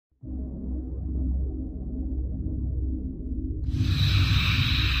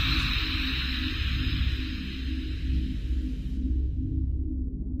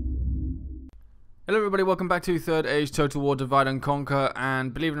Hello everybody, welcome back to Third Age Total War Divide and Conquer,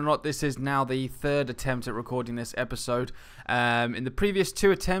 and believe it or not, this is now the third attempt at recording this episode. In the previous two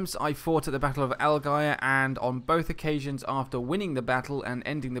attempts, I fought at the Battle of Elgire, and on both occasions after winning the battle and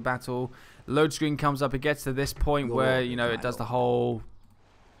ending the battle, load screen comes up. It gets to this point where, you know, it does the whole,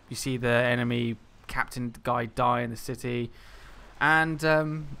 you see the enemy captain guy die in the city, and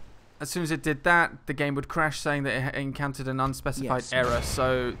as soon as it did that, the game would crash, saying that it encountered an unspecified error.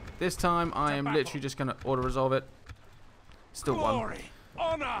 So this time, I am literally just going to auto-resolve it. Still Glory,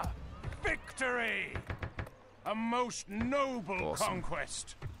 honor, victory! A most noble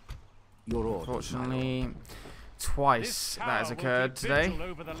conquest. Unfortunately, twice that has occurred today.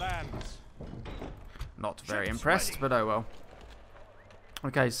 Not very impressed, but oh well.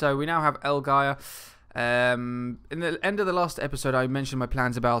 Okay, so we now have Elgire. In the end of the last episode, I mentioned my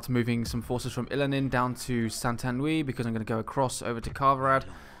plans about moving some forces from Ilanin down to Saint-Anouilh, because I'm going to go across over to Carverad.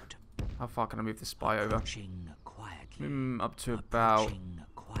 How far can I move the spy over? Up to about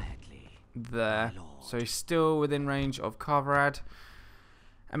there. So he's still within range of Carverad.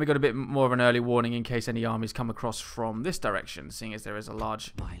 And we got a bit more of an early warning in case any armies come across from this direction, seeing as there is a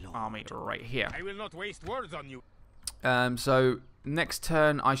large army right here. I will not waste words on you. So next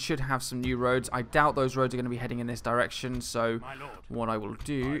turn I should have some new roads. I doubt those roads are going to be heading in this direction, so what I will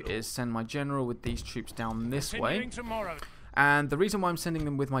do is send my general with these troops down this way. And the reason why I'm sending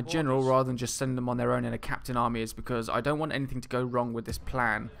them with my general rather than just sending them on their own in a captain army is because I don't want anything to go wrong with this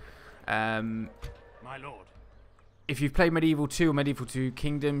plan. If you've played Medieval 2 or Medieval 2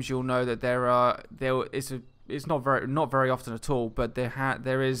 Kingdoms, you'll know that it's not very often at all, but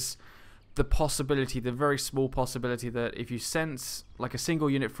there is the possibility, the very small possibility, that if you sent like a single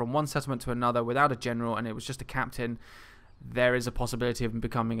unit from one settlement to another without a general and it was just a captain, there is a possibility of them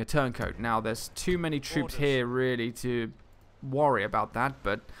becoming a turncoat. Now, there's too many troops here really to worry about that,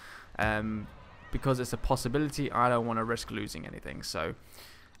 but because it's a possibility, I don't want to risk losing anything. So,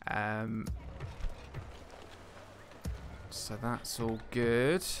 so that's all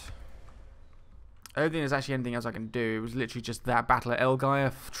good. I don't think there's actually anything else I can do. It was literally just that battle at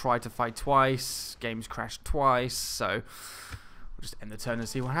Elgire. Tried to fight twice. Games crashed twice. So we'll just end the turn and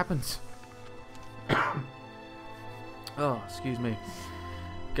see what happens. Oh, excuse me.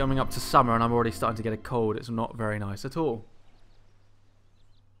 Coming up to summer and I'm already starting to get a cold. It's not very nice at all.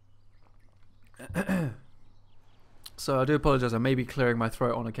 So I do apologise. I may be clearing my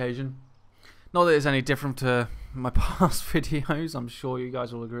throat on occasion. Not that it's any different to my past videos. I'm sure you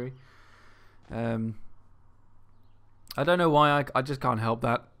guys will agree. I don't know why, I just can't help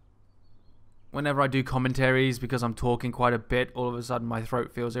that. Whenever I do commentaries, because I'm talking quite a bit, all of a sudden my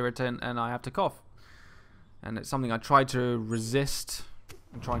throat feels irritant and I have to cough. And it's something I try to resist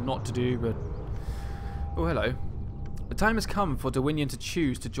and try not to do, but... Oh, hello. The time has come for Dorwinion to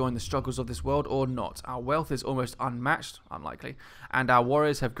choose to join the struggles of this world or not. Our wealth is almost unmatched, unlikely, and our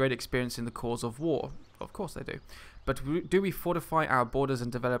warriors have great experience in the cause of war. Of course they do. But do we fortify our borders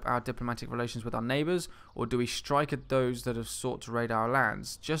and develop our diplomatic relations with our neighbours, or do we strike at those that have sought to raid our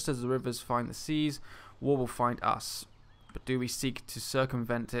lands? Just as the rivers find the seas, war will find us. But do we seek to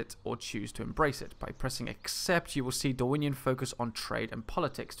circumvent it or choose to embrace it? By pressing accept, you will see Dorwinion focus on trade and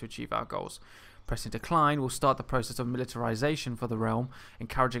politics to achieve our goals. Pressing decline will start the process of militarization for the realm,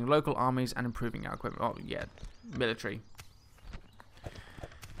 encouraging local armies and improving our equipment. Oh yeah, military.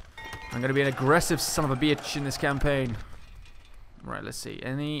 I'm going to be an aggressive son of a bitch in this campaign. Right, let's see.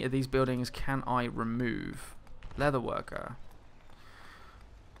 Any of these buildings can I remove? Leatherworker.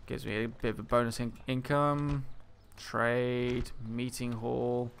 Gives me a bit of a bonus income. Trade. Meeting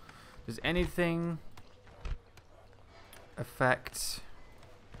hall. Does anything affect...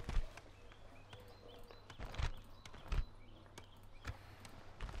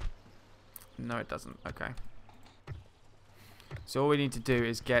 No, it doesn't. Okay. So all we need to do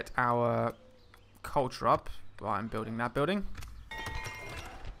is get our culture up while I'm building that building.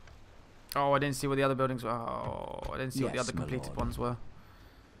 Oh, I didn't see what the other buildings were. Oh, I didn't see what the other completed ones were.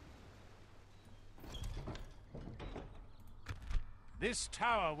 This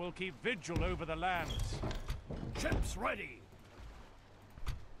tower will keep vigil over the lands. Ships ready.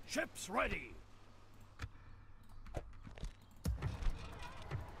 Ships ready.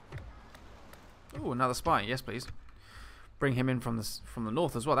 Oh, another spy. Yes, please. Bring him in from the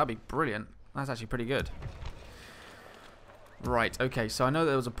north as well. That'd be brilliant. That's actually pretty good. Right, okay, so I know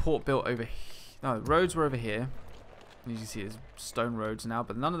there was a port built over here. No, the roads were over here. As you can see, there's stone roads now,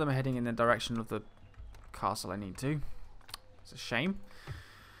 but none of them are heading in the direction of the castle I need to. It's a shame.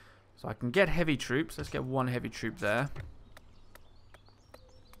 So I can get heavy troops. Let's get one heavy troop there.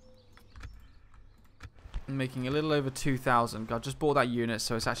 I'm making a little over 2,000. I just bought that unit,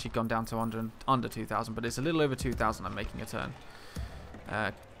 so it's actually gone down to under 2,000, but it's a little over 2,000 I'm making a turn.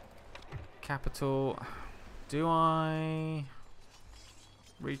 Capital. Do I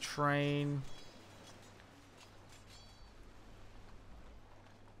retrain?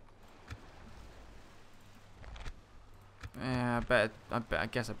 Yeah, I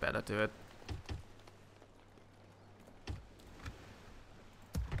guess I better do it.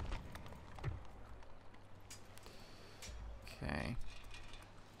 Okay.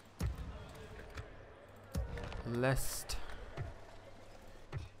 List.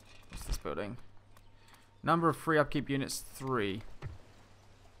 What's this building? Number of free upkeep units 3.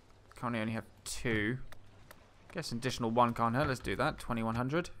 Currently only have 2. Guess additional 1 can't hurt. Let's do that.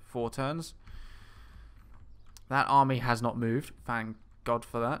 2,100. 4 turns. That army has not moved. Thank God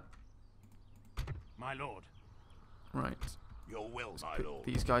for that. My lord. Right. Your will, my Put lord.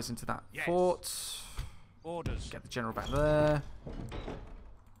 these guys into that fort. Orders. Get the general back there.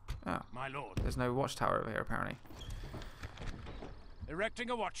 Oh, My lord. there's no watchtower over here apparently. Erecting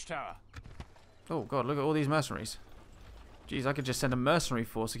a watchtower. Oh God, look at all these mercenaries. Jeez, I could just send a mercenary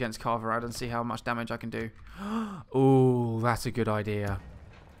force against Carverad and see how much damage I can do. Oh, that's a good idea.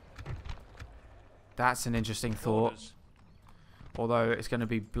 That's an interesting thought. Orders. Although it's going to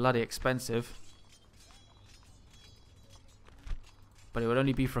be bloody expensive. But it would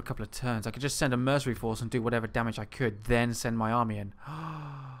only be for a couple of turns. I could just send a mercenary force and do whatever damage I could, then send my army in.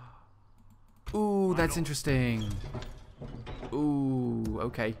 Ooh, that's interesting. Ooh,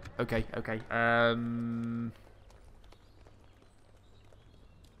 okay.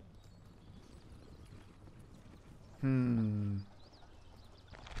 Hmm.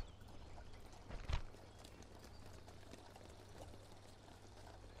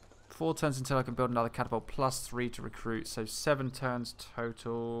 Four turns until I can build another catapult, plus 3 to recruit, so 7 turns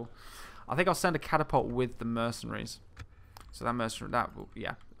total. I think I'll send a catapult with the mercenaries. So that mercenary,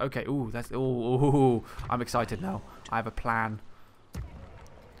 yeah. Okay, ooh, that's, ooh, I'm excited now. I have a plan.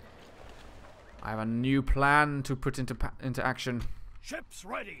 I have a new plan to put into action. Ships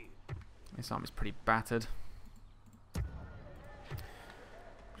ready. This army's pretty battered. If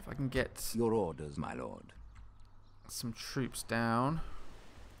I can get Your orders, my lord. some troops down.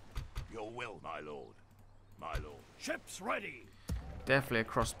 Your will, my lord. My lord. Ships ready. Definitely a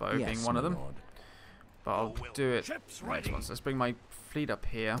crossbow Yes, being one of my them. lord. But I'll do it Ships next ready. one. So let's bring my fleet up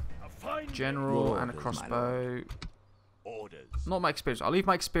here. A fine General Your and a orders, my crossbow. orders. Not my experience. I'll leave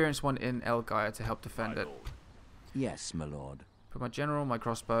my experience one in Elgire to help defend My it. lord. Yes, my lord. Put my general, my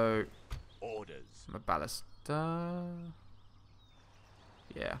crossbow, Orders. my ballista.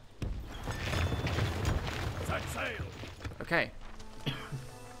 Yeah. Set sail. Okay.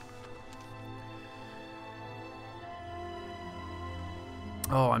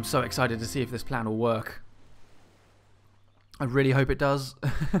 Oh, I'm so excited to see if this plan will work. I really hope it does.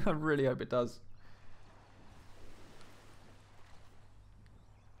 I really hope it does.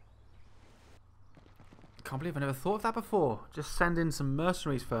 Can't believe I never thought of that before. Just send in some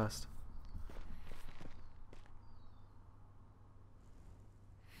mercenaries first.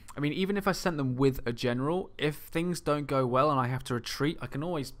 I mean, even if I sent them with a general, if things don't go well and I have to retreat, I can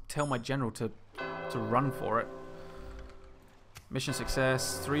always tell my general to run for it. Mission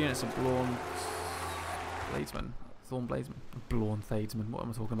success. 3 units of Thorn Bladesman. Blorn Thadesman. What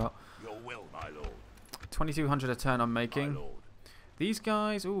am I talking about? Your will, my lord. 2,200 a turn I'm making. My lord. These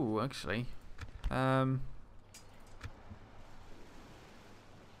guys, ooh, actually.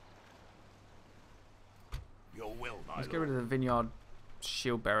 Your will, my Let's lord. get rid of the vineyard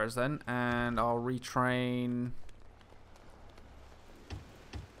shield bearers then, and I'll retrain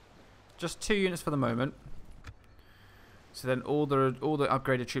just 2 units for the moment. So then all the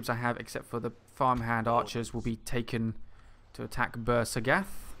upgraded troops I have, except for the farmhand archers, will be taken to attack Sagath.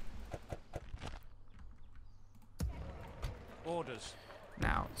 Orders.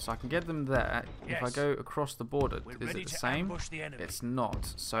 Now, so I can get them there. If I Yes. go across the border, We're is ready it the to same? ambush the enemy. It's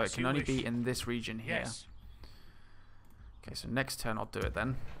not. So As it can you only wish. be in this region here. Yes. Okay, so next turn I'll do it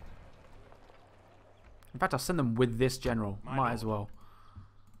then. In fact, I'll send them with this general. My Might as lord. well.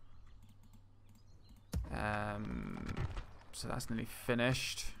 So that's nearly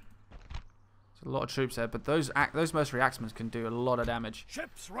finished. There's a lot of troops there, but those mercenary axemen can do a lot of damage.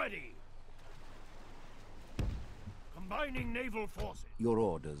 Ships ready. Combining naval forces. Your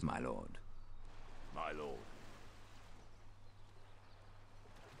orders, my lord. My lord.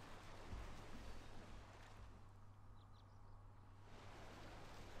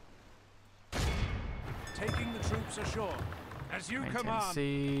 Taking the troops ashore. As you Maintain command,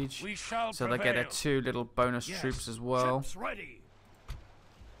 siege. we shall So prevail. they get their 2 little bonus Yes. troops as well. Ships ready.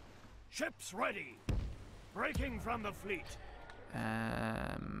 Ships ready. Breaking from the fleet.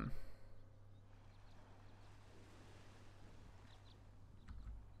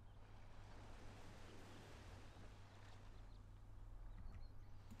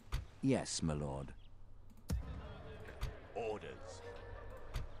 Yes, my lord. Orders,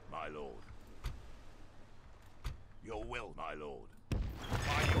 my lord. Your will, my lord.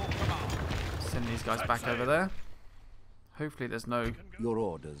 By your command. Send these guys back over there. Hopefully there's no Your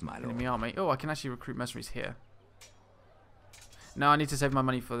orders, my lord. enemy army. Oh, I can actually recruit mercenaries here. No, I need to save my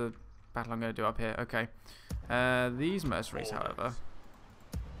money for the battle I'm going to do up here. Okay. These mercenaries, however,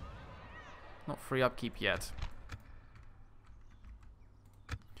 not free upkeep yet.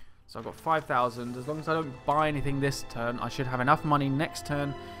 So I've got 5,000. As long as I don't buy anything this turn, I should have enough money next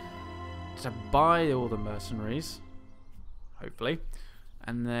turn to buy all the mercenaries. Hopefully.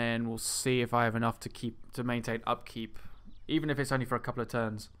 And then we'll see if I have enough to maintain upkeep, even if it's only for a couple of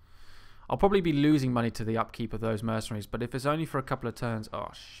turns. I'll probably be losing money to the upkeep of those mercenaries, but if it's only for a couple of turns, oh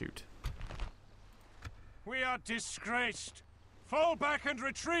shoot. We are disgraced. Fall back and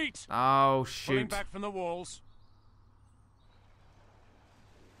retreat. Oh Pulling shoot. back from the walls.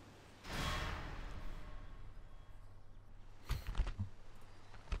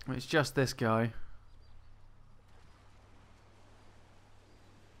 It's just this guy.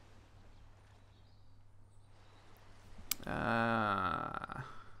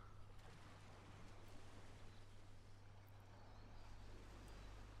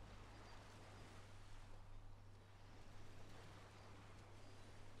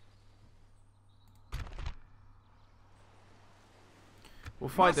 We'll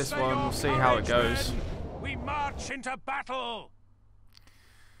fight this one, we'll see how it goes. We march into battle.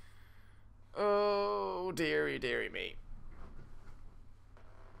 Oh, dearie, dearie me.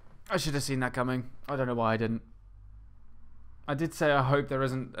 I should have seen that coming. I don't know why I didn't. I did say I hope there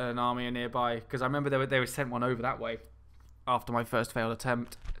isn't an army nearby, because I remember they were sent one over that way after my first failed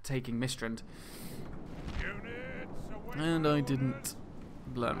attempt at taking Mistrand. And I didn't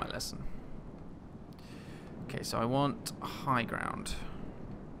learn my lesson. Okay, so I want high ground.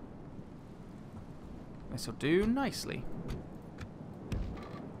 This will do nicely.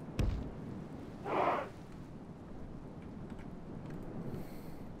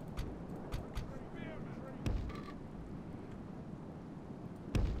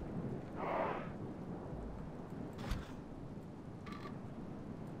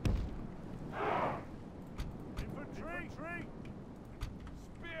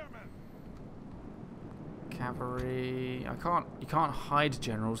 Cavalry. You can't hide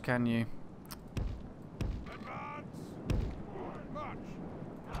generals, can you?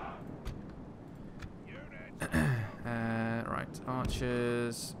 Right,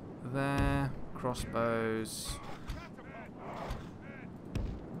 archers there, crossbows.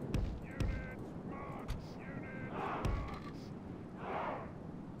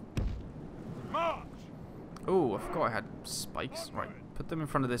 Oh, I forgot I had spikes. Right, put them in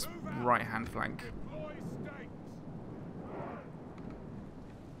front of this right-hand flank.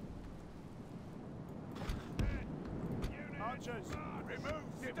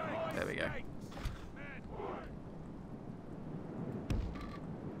 There we go.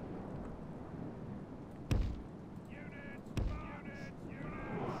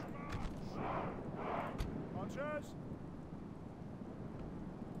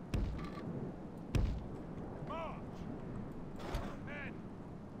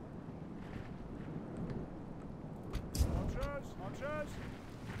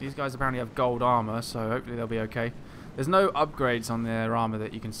 These guys apparently have gold armor, so hopefully they'll be okay. There's no upgrades on their armor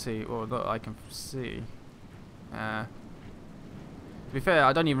that you can see, or that I can see. To be fair,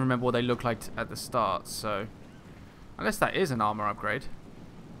 I don't even remember what they look like at the start, so... Unless that is an armor upgrade.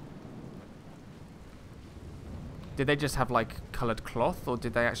 Did they just have, like, coloured cloth, or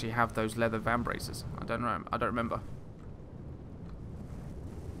did they actually have those leather vambraces? I don't know. I don't remember.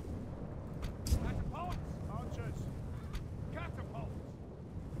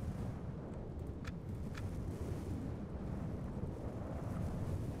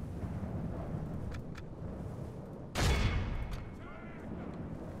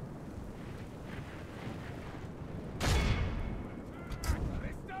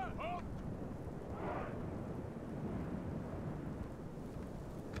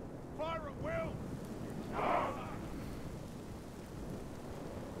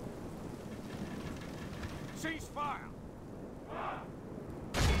 Cease fire!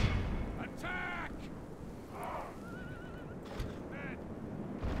 Attack!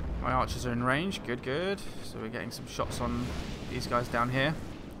 My archers are in range. Good, good. So we're getting some shots on these guys down here.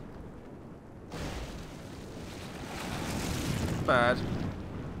 Bad.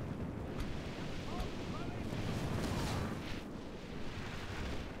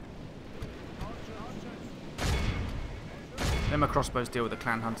 Then my crossbows deal with the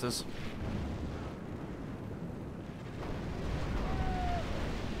clan hunters.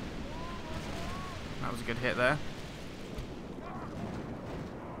 That was a good hit there.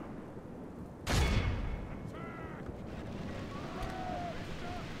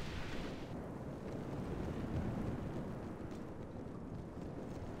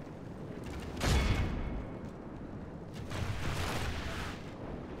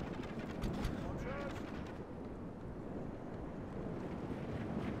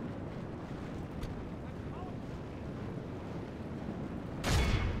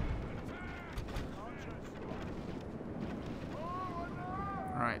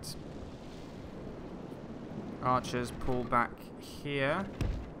 Right. Archers pull back here.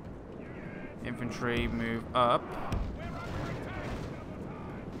 Infantry move up.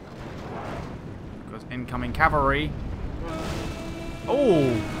 Because incoming cavalry. Oh!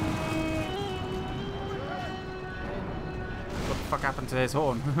 What the fuck happened to his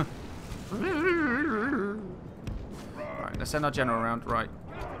horn? Right, let's send our general around. Right.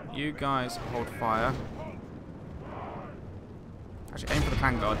 You guys hold fire. Actually, aim for the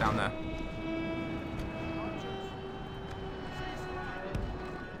clan guard down there.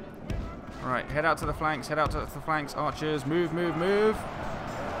 Alright, head out to the flanks, head out to the flanks. Archers, move, move, move.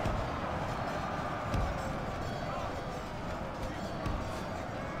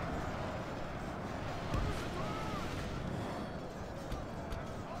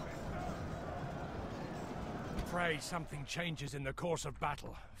 Pray something changes in the course of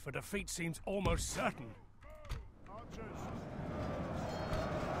battle, for defeat seems almost certain.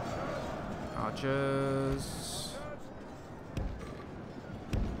 Archers.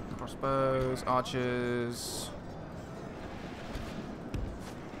 Crossbows, archers.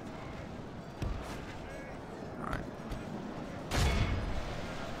 Alright.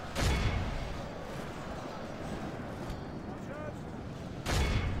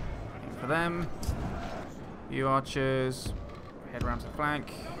 Aim for them. You archers. Head round to the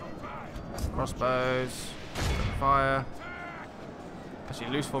flank. Crossbows. Fire.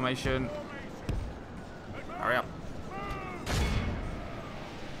 Actually, loose formation. Hurry up.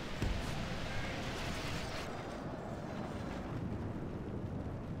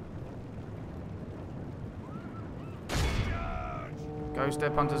 Go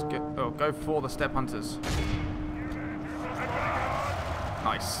step hunters. Go for the step hunters.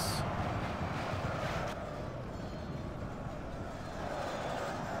 Nice.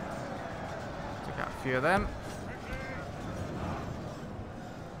 Took out a few of them.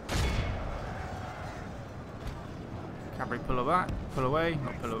 Cavalry pull back, pull away,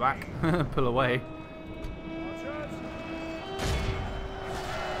 not pull back, pull away.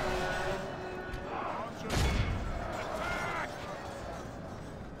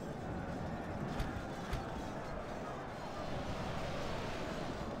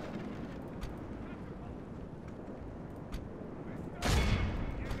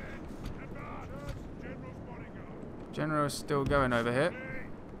 General is still going over here.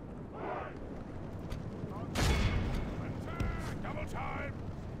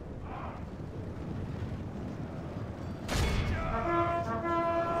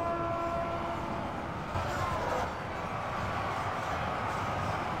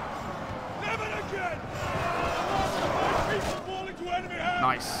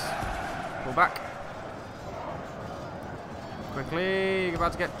 Nice. Pull back. Quickly, you're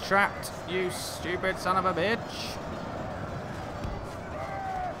about to get trapped, you stupid son of a bitch.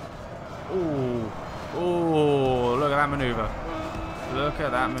 Ooh. Ooh, look at that maneuver. Look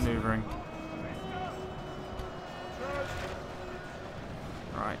at that maneuvering.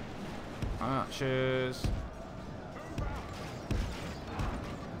 Right. Archers.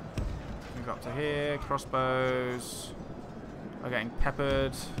 We go up to here. Crossbows. We're getting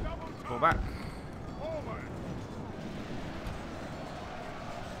peppered. Pull back.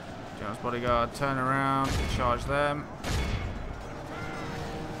 General's bodyguard, turn around, charge them.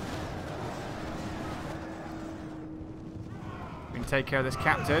 We can take care of this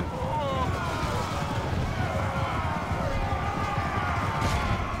captain.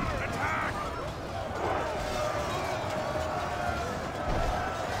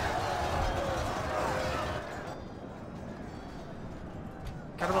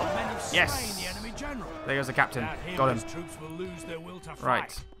 Yes. There goes the captain. Got him. Troops will lose their will to fight.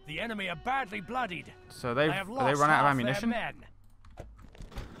 Right. The enemy are badly bloodied. So they run out of ammunition.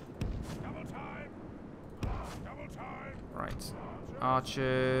 Double time. Double time. Right.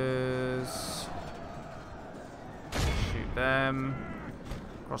 Archers. Shoot them.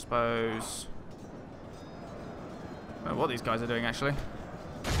 Crossbows. I don't know what these guys are doing actually.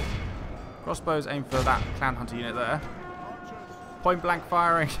 Crossbows aim for that clan hunter unit there. Point blank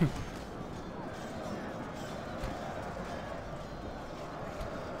firing.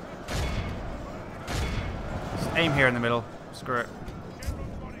 Just aim here in the middle. Screw it.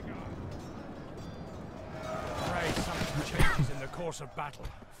 Pray something changes in the course of battle,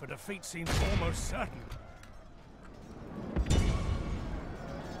 for defeat seems almost certain.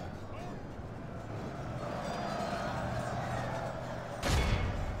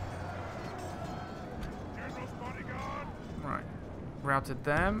 Right. Routed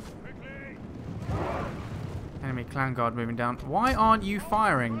them. Enemy clan guard moving down. Why aren't you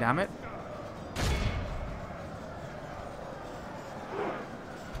firing, damn it?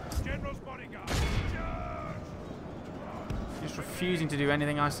 Just refusing to do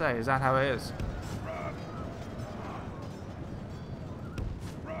anything I say. Is that how it is?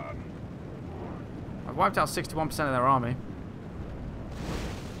 I've wiped out 61% of their army.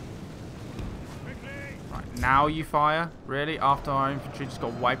 Right, now you fire? Really? After our infantry just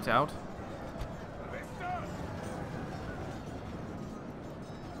got wiped out?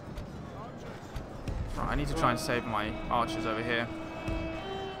 Right, I need to try and save my archers over here.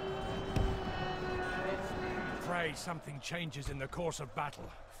 Pray something changes in the course of battle,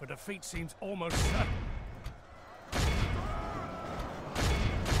 for defeat seems almost certain.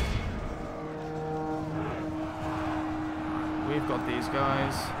 We've got these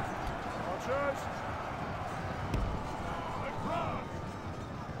guys.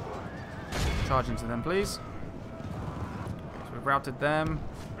 Charge into them, please. So we've routed them.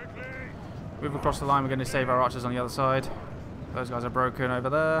 Move across the line. We're going to save our archers on the other side. Those guys are broken over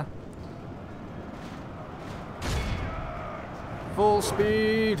there. Full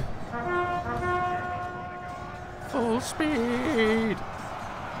speed! Full speed!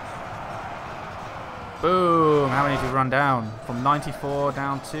 Boom! How many did we run down? From 94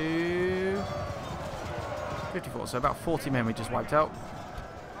 down to 54. So about 40 men we just wiped out.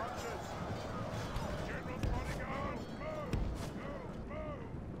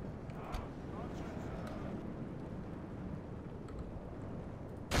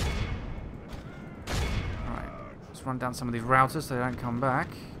 Run down some of these routers so they don't come back.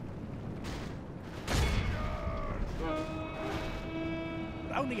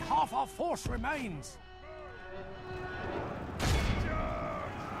 Only half our force remains.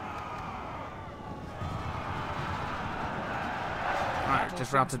 Right,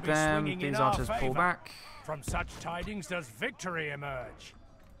 just routed them. These archers pull back. From such tidings does victory emerge.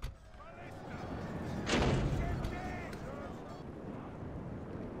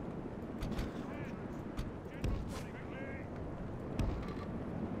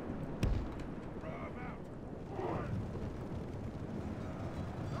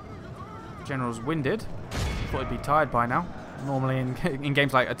 General's winded. Thought he'd be tired by now. Normally in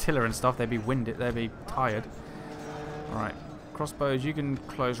games like Attila and stuff, they'd be winded. They'd be tired. Right, crossbows. You can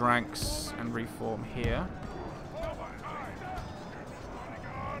close ranks and reform here.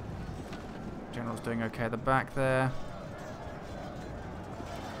 General's doing okay at the back there.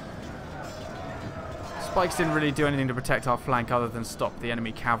 Spikes didn't really do anything to protect our flank other than stop the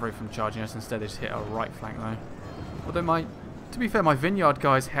enemy cavalry from charging us. Instead, they just hit our right flank though. Although to be fair, my vineyard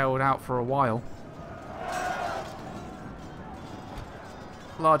guys held out for a while.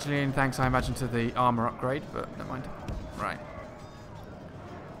 Largely in thanks, I imagine, to the armor upgrade, but never mind. Right.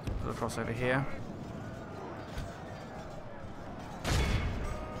 Put across over here.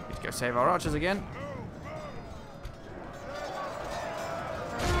 Need to go save our archers again.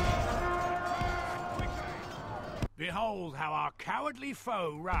 Behold how our cowardly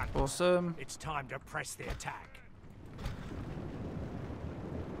foe runs. Awesome. It's time to press the attack.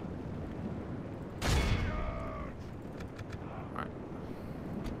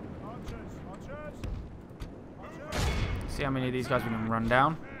 See how many of these guys we can run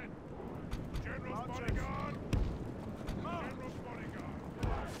down.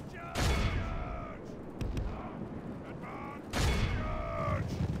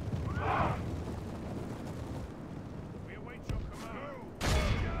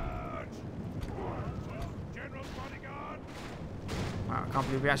 Wow, I can't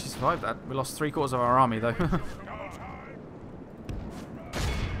believe we actually survived that. We lost 3/4 of our army though. Take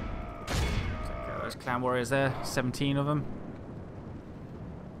care of those clan warriors there, 17 of them.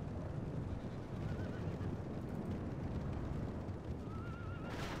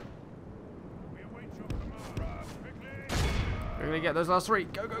 We're gonna get those last 3.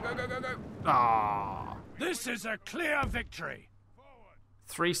 Go, go, go, go, go, go. Ah. This is a clear victory.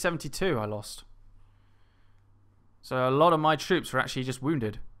 372 I lost. So a lot of my troops were actually just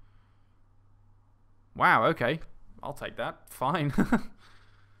wounded. Wow, okay. I'll take that. Fine.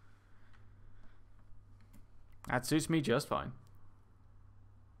 That suits me just fine.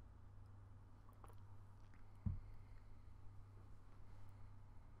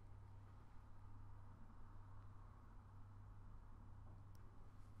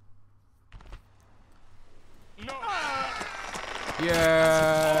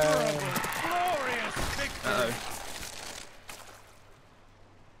 Yeah. Glorious victory.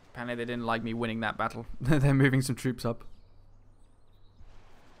 Apparently they didn't like me winning that battle. They're moving some troops up.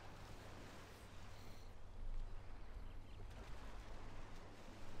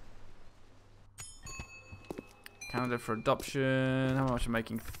 Canada for adoption. How much am I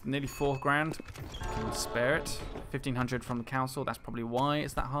making? Nearly 4 grand. Can spare it. 1,500 from the council. That's probably why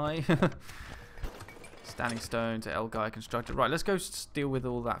it's that high. Standing stone to Elgai constructed. Right, let's go deal with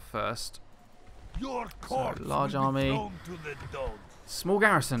all that first. Your So, large army. Small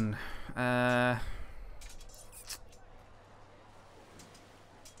garrison. Couple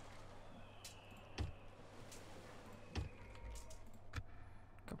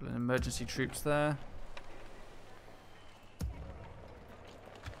of emergency troops there.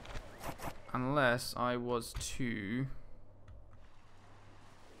 Unless I was to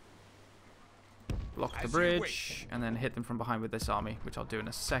block the bridge and then hit them from behind with this army, which I'll do in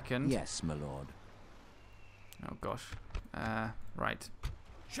a second. Yes, my lord. Oh gosh. Right.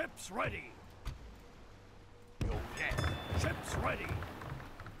 Ships ready. Your death. Ships ready.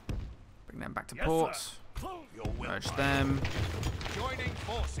 Bring them back to Yes, port. sir. Your will, Merge my them. Joining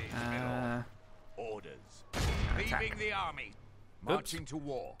forces, my lord. Orders. Leaving the army. Marching to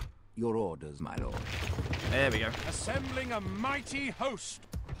war. Your orders, my lord. There we go. Assembling a mighty host.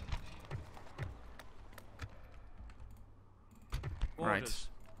 Right. Orders.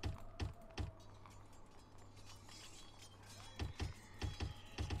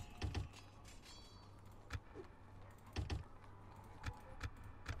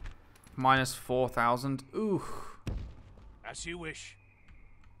 Minus 4,000. Ooh. As you wish.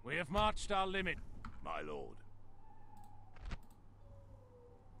 We have marched our limit, my lord.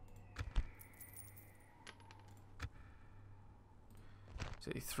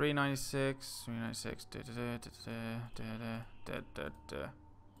 See, 396, 396.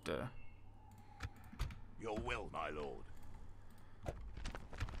 Your will, my lord.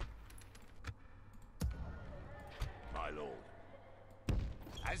 My lord.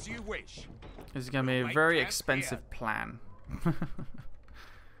 As you wish. This is going to be a very expensive plan.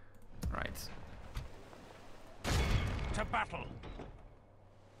 Right. To battle.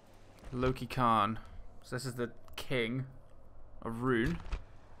 Loki Khan. So this is the king of Rhun.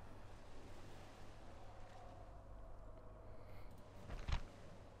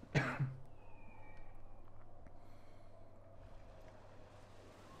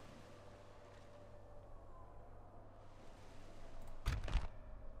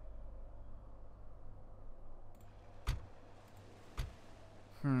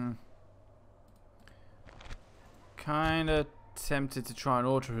 Kinda tempted to try and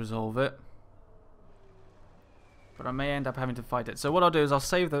auto-resolve it, but I may end up having to fight it. So what I'll do is I'll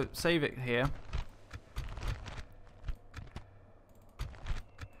save it here,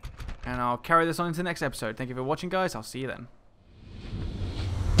 and I'll carry this on into the next episode. Thank you for watching, guys. I'll see you then.